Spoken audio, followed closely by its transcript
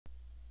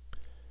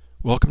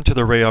Welcome to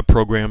the RAOB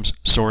program's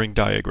Soaring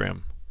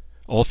diagram.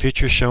 All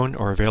features shown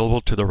are available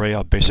to the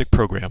RAOB basic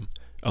program,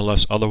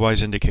 unless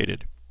otherwise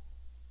indicated.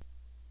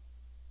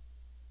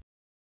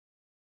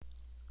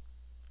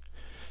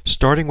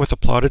 Starting with a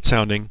plotted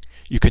sounding,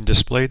 you can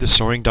display the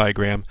soaring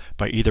diagram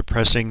by either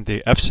pressing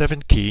the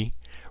F7 key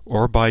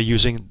or by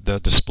using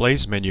the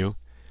Displays menu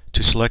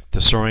to select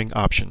the soaring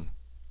option.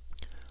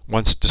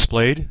 Once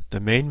displayed, the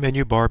main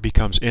menu bar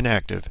becomes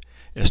inactive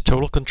as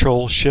total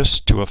control shifts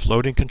to a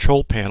floating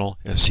control panel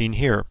as seen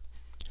here.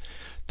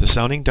 The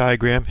sounding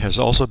diagram has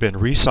also been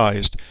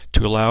resized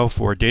to allow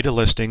for data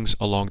listings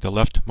along the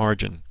left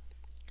margin.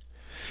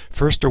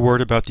 First, a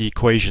word about the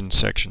equations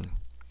section.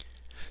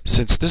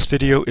 Since this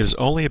video is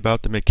only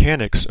about the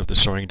mechanics of the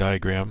soaring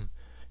diagram,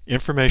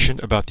 information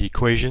about the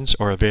equations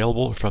are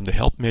available from the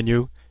Help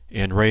menu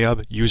and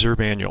RAOB User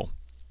Manual.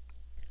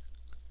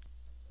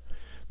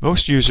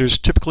 Most users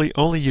typically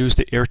only use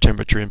the air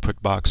temperature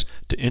input box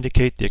to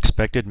indicate the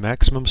expected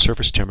maximum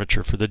surface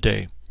temperature for the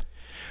day.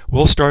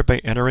 We'll start by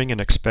entering an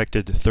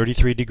expected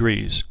 33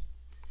 degrees,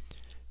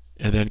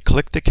 and then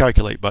click the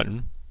Calculate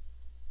button,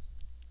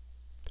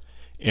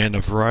 and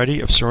a variety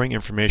of soaring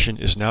information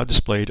is now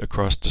displayed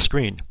across the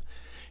screen.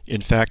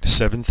 In fact,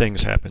 7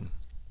 things happen.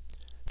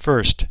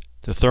 First,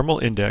 the thermal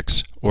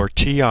index, or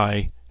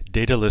TI,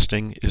 data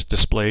listing is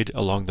displayed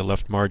along the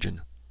left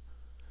margin.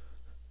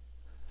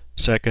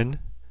 Second,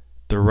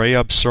 the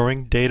RAOB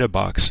soaring data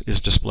box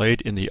is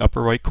displayed in the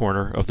upper right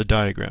corner of the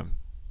diagram.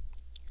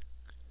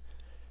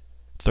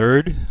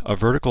 Third, a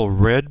vertical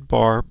red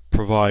bar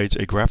provides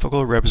a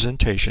graphical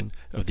representation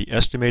of the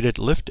estimated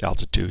lift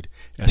altitude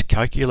as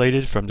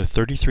calculated from the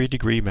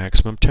 33-degree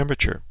maximum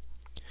temperature.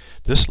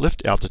 This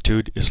lift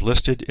altitude is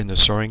listed in the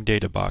soaring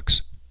data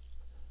box.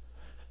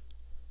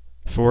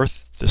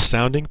 Fourth, the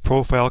sounding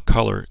profile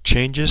color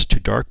changes to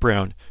dark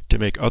brown to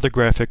make other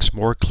graphics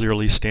more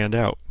clearly stand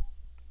out.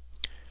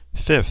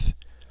 Fifth,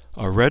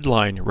 a red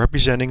line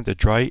representing the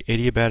dry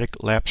adiabatic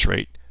lapse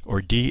rate,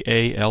 or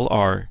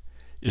DALR,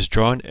 is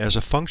drawn as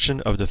a function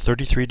of the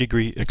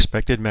 33-degree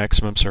expected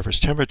maximum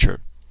surface temperature.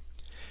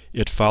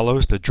 It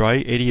follows the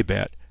dry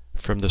adiabat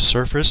from the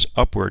surface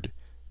upward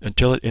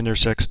until it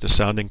intersects the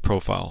sounding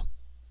profile.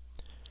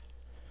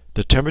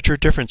 The temperature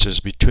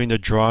differences between the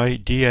dry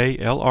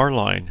DALR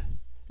line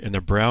and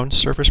the brown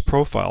surface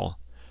profile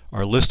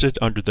are listed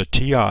under the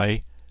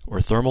TI, or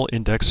thermal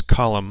index,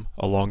 column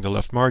along the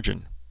left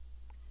margin,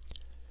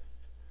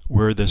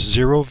 where the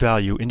 0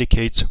 value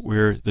indicates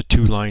where the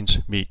two lines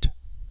meet.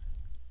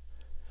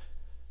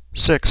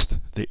 Sixth,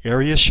 the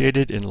area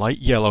shaded in light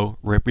yellow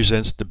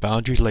represents the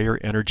boundary layer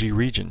energy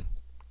region,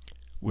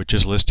 which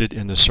is listed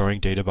in the soaring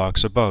data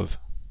box above.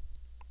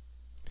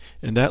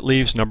 And that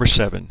leaves number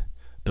 7,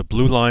 the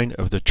blue line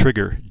of the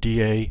trigger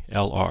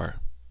DALR.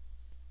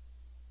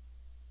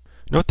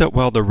 Note that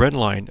while the red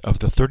line of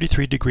the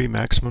 33-degree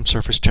maximum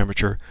surface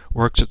temperature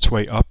works its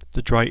way up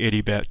the dry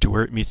adiabat to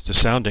where it meets the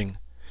sounding,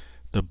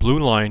 the blue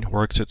line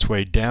works its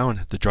way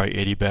down the dry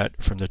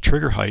adiabat from the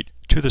trigger height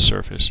to the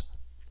surface.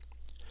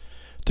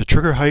 The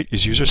trigger height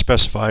is user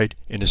specified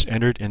and is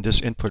entered in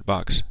this input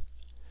box,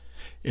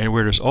 and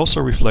where it is also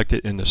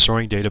reflected in the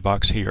soaring data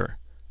box here,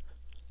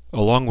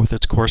 along with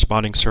its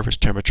corresponding surface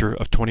temperature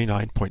of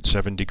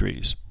 29.7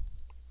 degrees.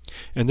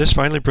 And this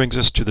finally brings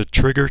us to the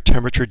trigger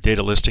temperature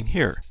data listing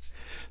here.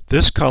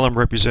 This column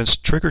represents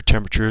trigger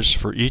temperatures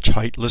for each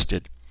height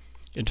listed.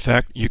 In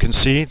fact, you can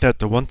see that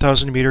the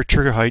 1000 meter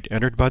trigger height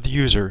entered by the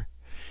user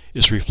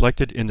is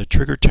reflected in the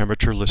trigger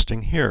temperature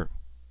listing here.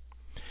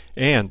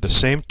 And the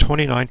same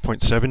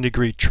 29.7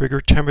 degree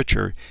trigger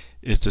temperature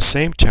is the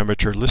same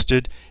temperature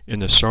listed in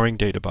the soaring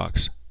data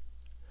box.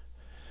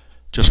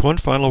 Just one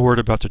final word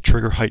about the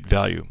trigger height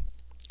value.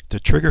 The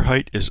trigger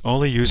height is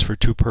only used for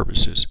 2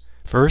 purposes.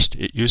 First,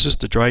 it uses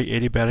the dry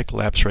adiabatic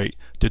lapse rate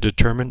to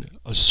determine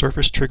a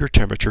surface trigger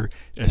temperature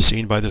as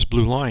seen by this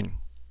blue line.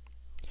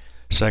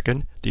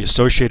 Second, the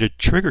associated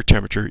trigger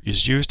temperature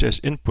is used as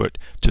input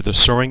to the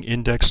soaring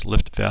index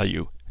lift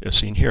value, as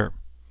seen here.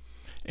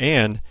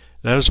 And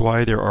that is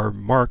why there are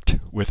marked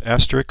with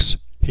asterisks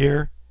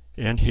here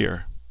and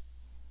here.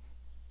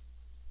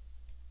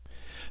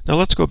 Now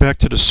let's go back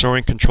to the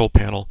soaring control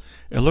panel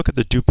and look at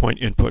the dew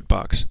point input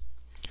box.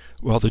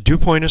 While the dew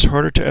point is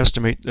harder to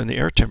estimate than the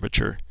air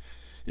temperature,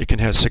 it can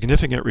have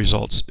significant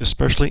results,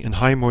 especially in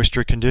high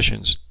moisture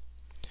conditions.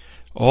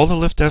 All the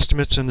lift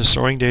estimates in the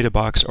soaring data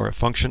box are a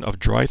function of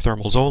dry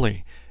thermals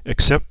only,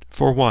 except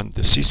for one,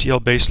 the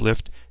CCL base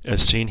lift,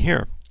 as seen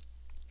here.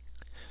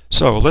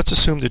 So let's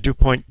assume the dew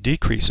point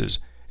decreases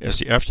as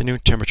the afternoon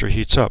temperature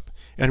heats up,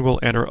 and we'll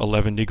enter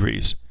 11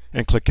 degrees,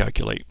 and click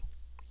Calculate.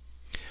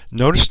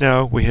 Notice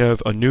now we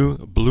have a new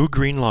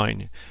blue-green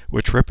line,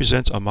 which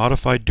represents a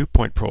modified dew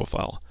point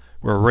profile,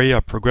 where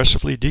RAOB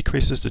progressively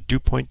decreases the dew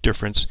point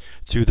difference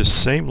through the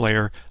same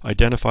layer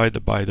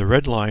identified by the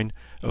red line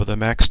of the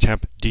max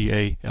temp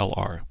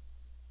DALR.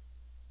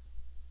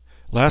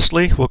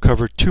 Lastly, we'll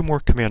cover 2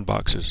 more command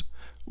boxes,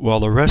 while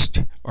the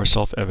rest are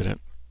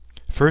self-evident.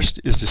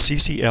 First is the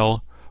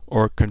CCL,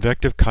 or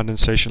Convective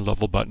Condensation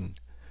Level button,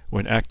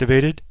 When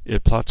activated,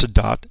 it plots a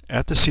dot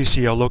at the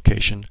CCL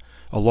location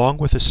along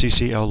with a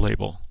CCL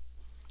label.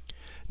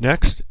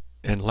 Next,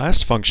 and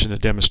last function to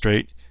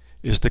demonstrate,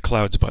 is the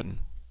Clouds button.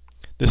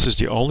 This is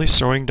the only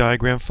Soaring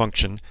diagram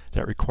function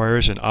that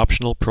requires an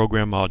optional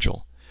program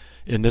module.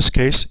 In this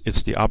case,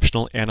 it's the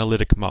optional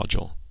Analytic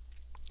module.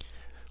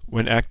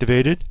 When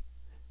activated,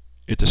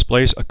 it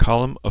displays a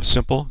column of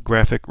simple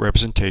graphic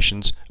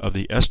representations of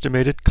the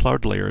estimated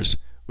cloud layers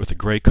with a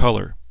gray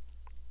color.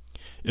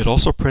 It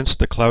also prints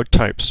the cloud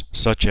types,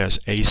 such as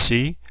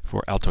AC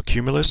for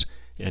altocumulus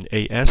and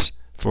AS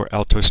for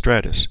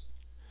altostratus.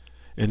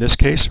 In this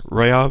case,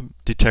 RAOB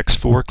detects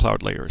 4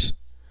 cloud layers,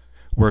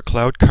 where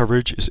cloud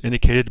coverage is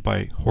indicated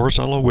by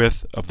horizontal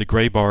width of the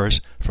gray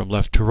bars from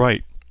left to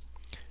right.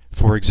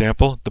 For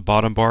example, the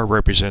bottom bar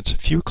represents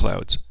few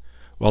clouds,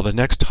 while the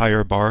next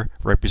higher bar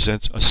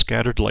represents a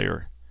scattered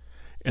layer,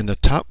 and the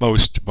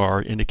topmost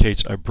bar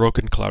indicates a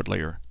broken cloud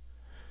layer.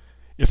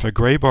 If a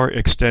gray bar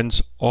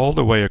extends all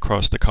the way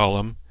across the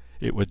column,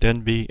 it would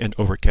then be an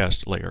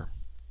overcast layer.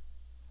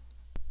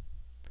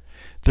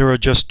 There are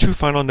just 2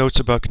 final notes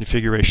about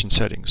configuration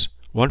settings,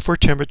 one for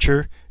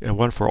temperature and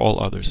one for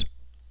all others.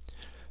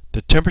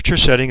 The temperature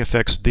setting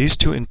affects these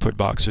 2 input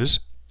boxes,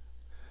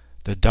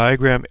 the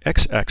diagram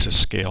x-axis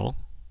scale,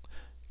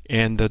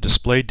 and the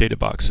display data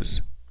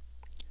boxes.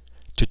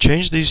 To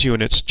change these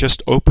units,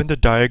 just open the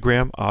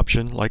diagram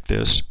option like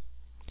this,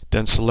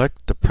 then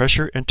select the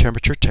pressure and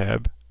temperature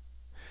tab,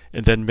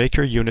 and then make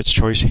your units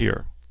choice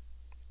here.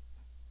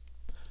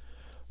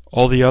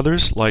 All the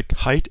others, like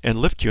height and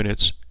lift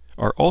units,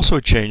 are also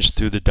changed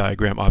through the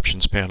diagram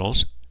options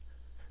panels,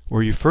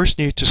 where you first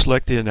need to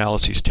select the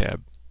Analyses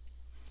tab,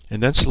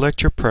 and then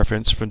select your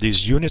preference from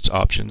these units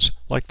options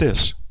like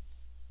this.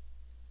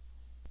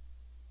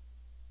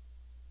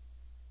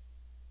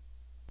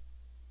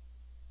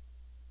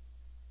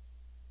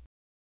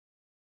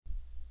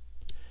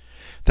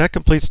 That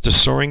completes the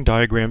Soaring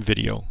diagram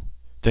video.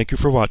 Thank you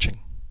for watching.